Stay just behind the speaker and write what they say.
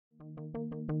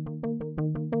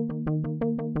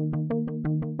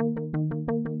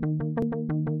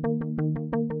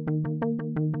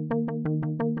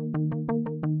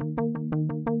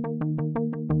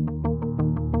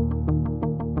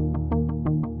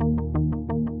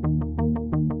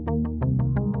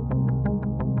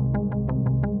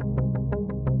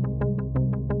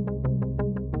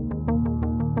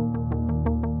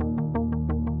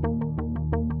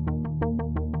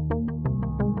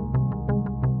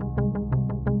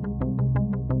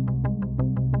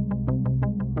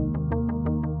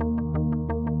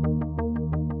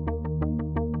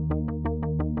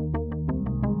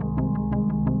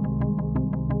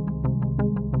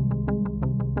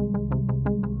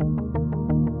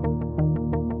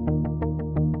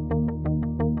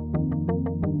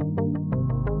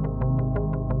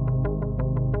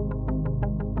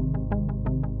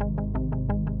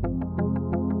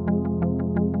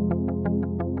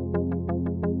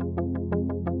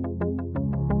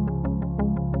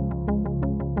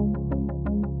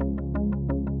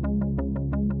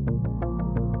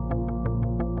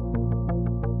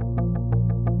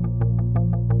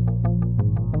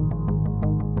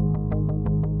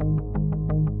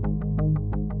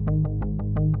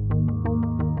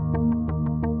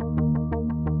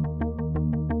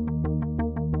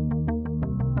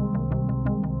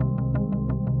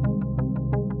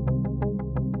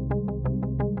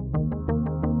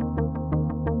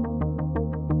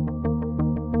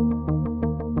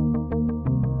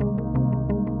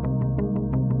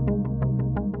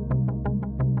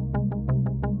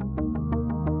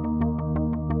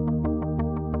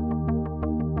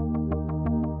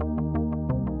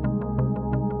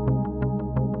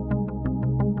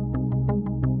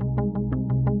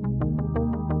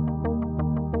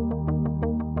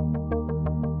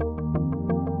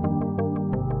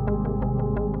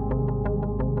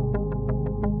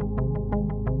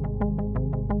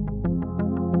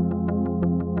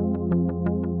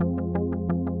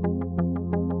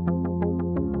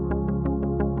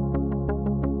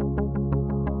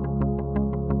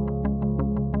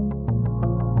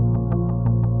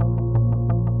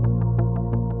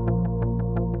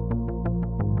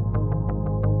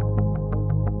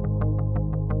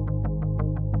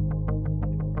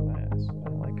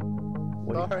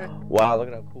Wow, look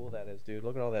at how cool that is, dude.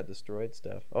 Look at all that destroyed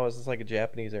stuff. Oh, is this like a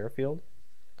Japanese airfield?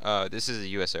 This is a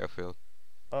U.S. airfield.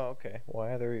 Oh, okay.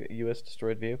 Why are there U.S.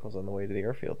 destroyed vehicles on the way to the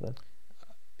airfield then?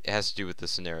 It has to do with the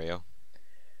scenario.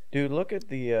 Dude, look at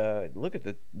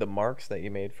the marks that you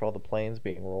made for all the planes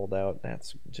being rolled out.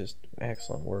 That's just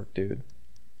excellent work, dude.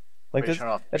 Like Are you this showing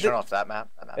off? You're at showing this off that map?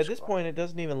 That at map's this cool. point, it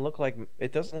doesn't look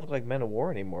like Men of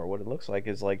War anymore. What it looks like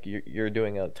is like you're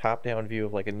doing a top-down view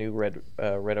of like a new Red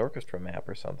Orchestra map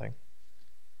or something.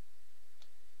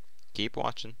 Keep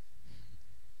watching.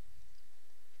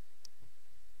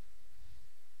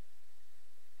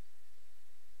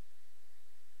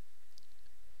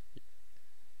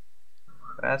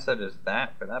 What asset is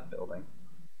that for that building?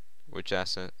 Which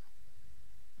asset?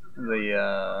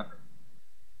 The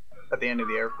at the end of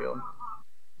the airfield,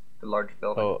 the large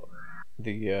building. Oh,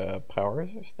 the power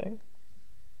thing?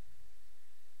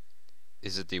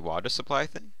 Is it the water supply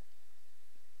thing?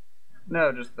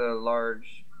 No, just the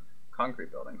large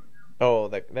concrete building. Oh,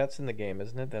 that's in the game,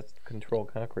 isn't it? That's the Control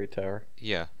Concrete Tower.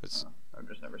 Yeah, it's I've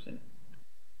just never seen it.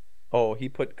 Oh, he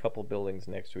put a couple buildings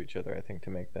next to each other, I think, to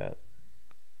make that.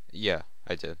 yeah,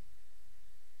 I did.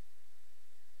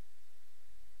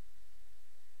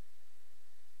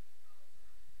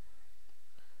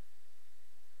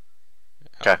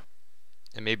 Okay.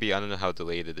 And maybe I don't know how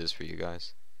delayed it is for you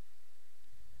guys.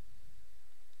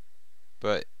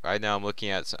 But right now I'm looking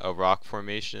at a rock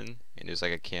formation and there's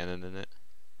like a cannon in it.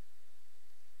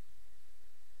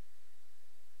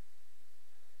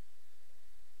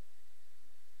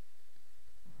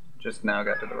 Just now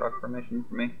got to the rock formation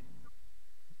for me.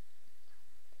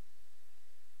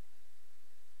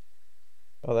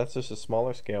 Oh, that's just a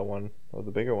smaller scale one. Oh,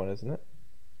 the bigger one, isn't it?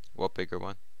 What bigger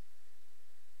one?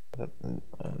 That, no.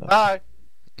 Bye.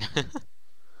 Okay,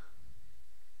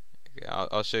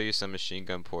 I'll show you some machine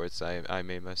gun ports I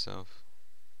made myself.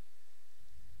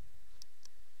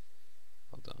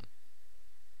 Hold on.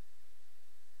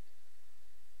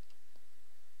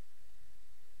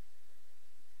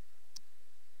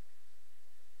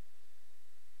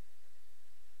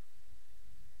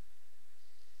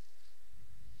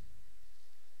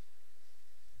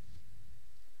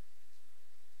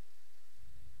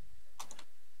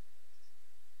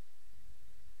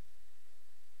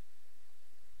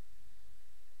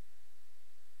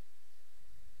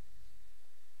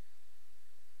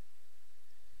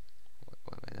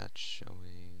 What am I not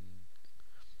showing?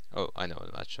 Oh, I know what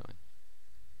I'm not showing.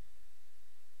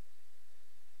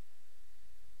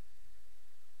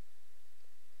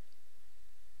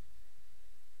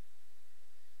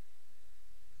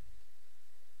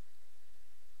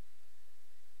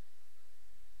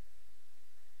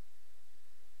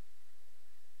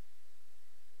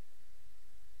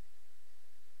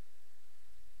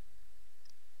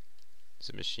 It's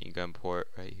a machine gun port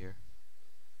right here.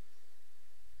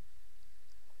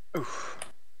 Oof.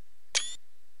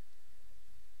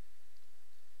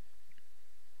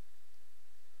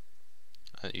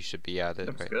 You should be at it,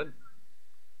 Looks right? good.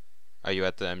 Are you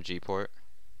at the MG port?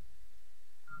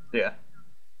 Yeah.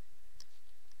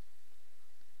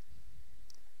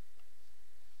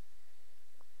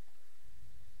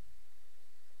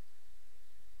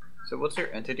 So what's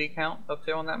your entity count up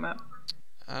to on that map?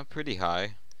 Pretty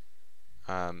high.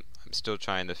 I'm still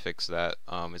trying to fix that.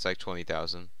 It's like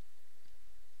 20,000.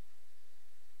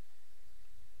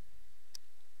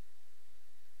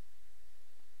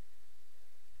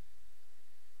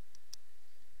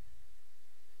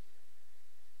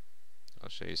 I'll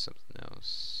show you something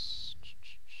else.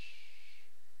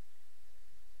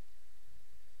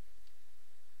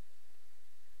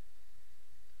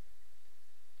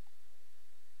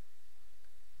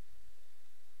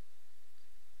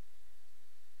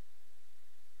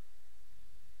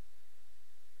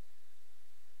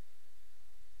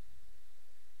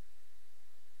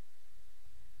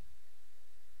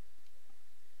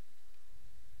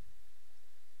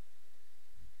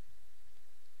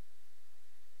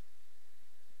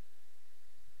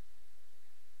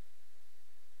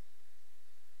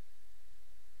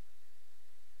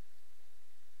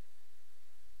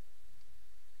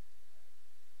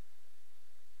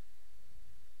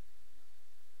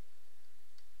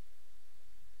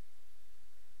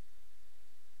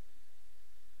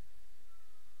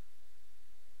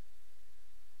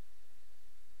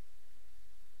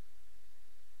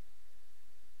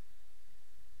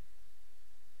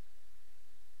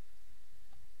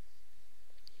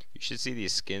 You should see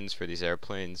these skins for these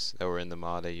airplanes that were in the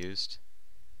mod I used.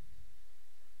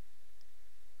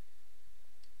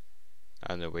 I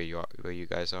don't know where you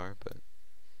guys are, but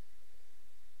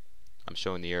I'm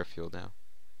showing the airfield now.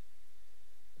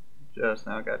 Just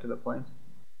now got to the planes.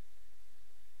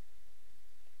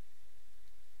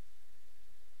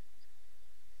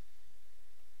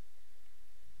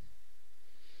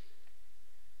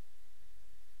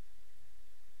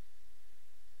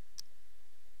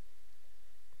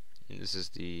 This is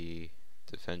the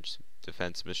defense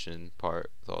mission part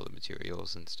with all the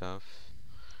materials and stuff.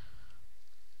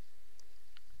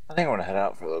 I think I want to head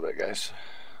out for a little bit, guys.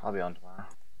 I'll be on tomorrow.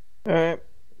 Alright.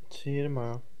 See you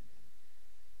tomorrow.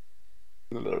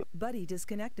 Buddy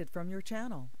disconnected from your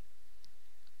channel.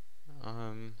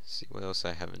 See what else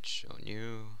I haven't shown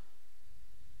you.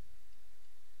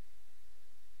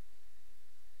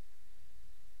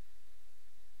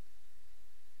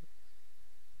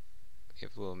 We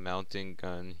have a little mounting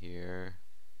gun here.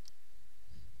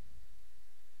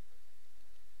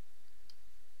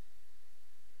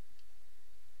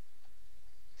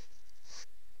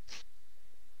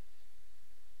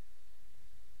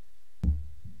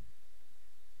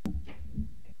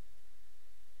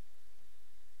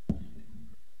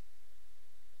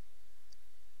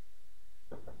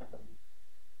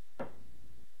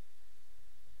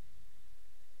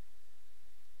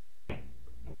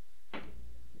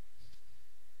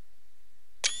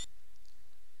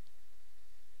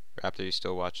 Raptor, you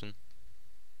still watching?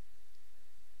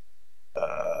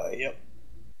 Yep.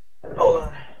 Hold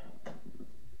on.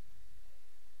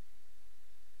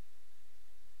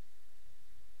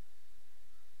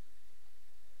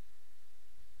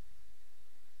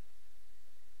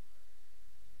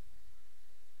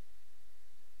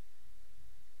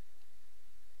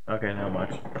 Okay, not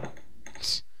much.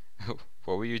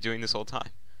 What were you doing this whole time?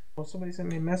 Well, somebody sent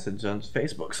me a message on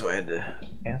Facebook, so I had to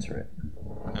answer it.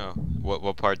 Oh,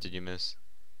 what part did you miss?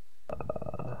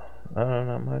 I don't know,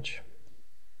 not much.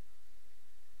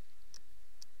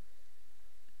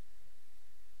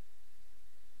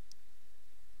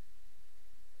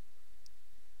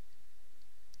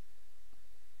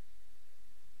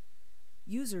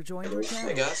 User joined your Hey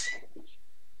channel. guys.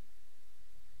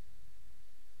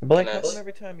 Blake, how Nice. come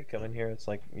every time you come in here, it's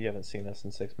like you haven't seen us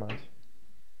in 6 months?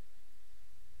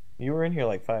 You were in here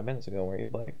like 5 minutes ago, weren't you,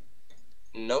 Blake?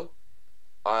 No.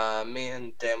 Me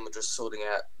and Dan were just sorting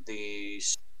out the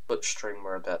split stream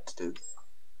we're about to do.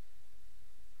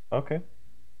 Okay.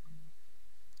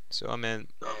 So I'm in.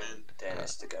 And Dan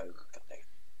has to go.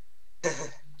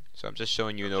 So I'm just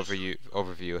showing you an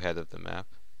overview ahead of the map.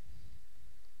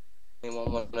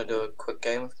 Anyone want to do a quick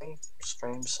game with me?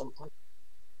 Stream something?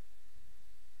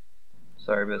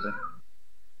 Sorry, busy.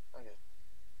 Okay.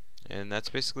 And that's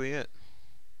basically it.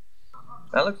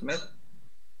 That looks amazing.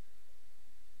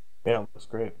 Yeah, it looks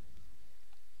great.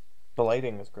 The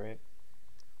lighting is great.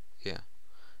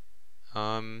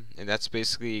 And that's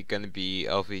basically gonna be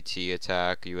LVT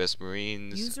attack, US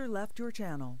Marines. User left your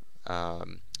channel.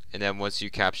 And then once you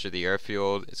capture the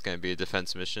airfield, it's gonna be a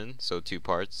defense mission, so 2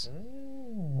 parts.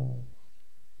 Oh.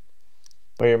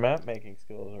 Well, your map making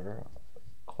skills are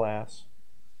class.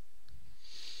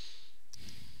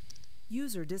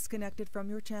 User disconnected from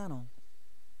your channel.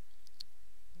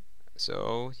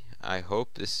 So I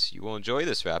hope you will enjoy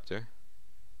this, Raptor.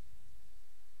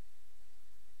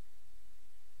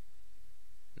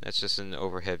 That's just an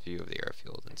overhead view of the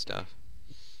airfield and stuff.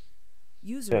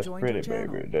 User That's joined pretty, your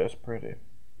channel. baby. That's pretty.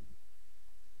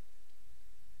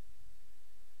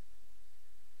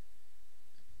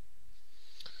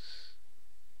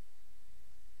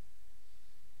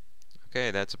 Okay,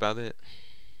 that's about it.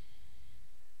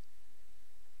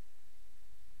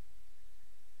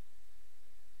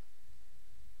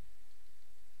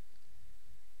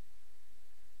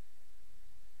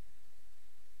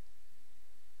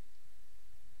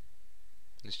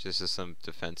 It's just some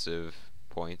defensive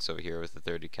points over here with the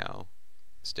 30 cal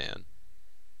stand.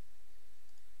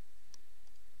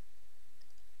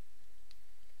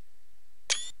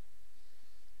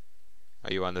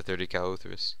 Are you on the 30 cal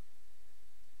Uthris?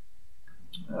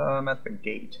 I'm at the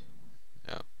gate.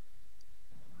 Oh.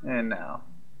 And now.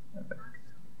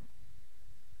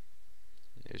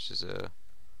 There's just a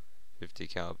 50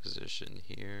 cal position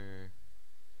here.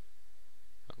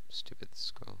 Oh, stupid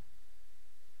scroll.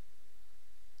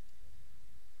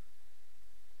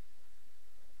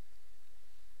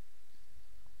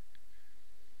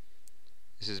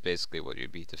 This is basically what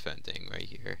you'd be defending right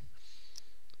here.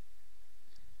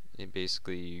 And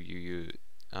basically you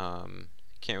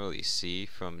can't really see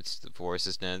from the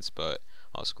forces nets, but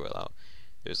I'll scroll out.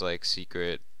 There's like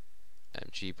secret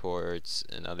MG ports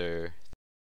and other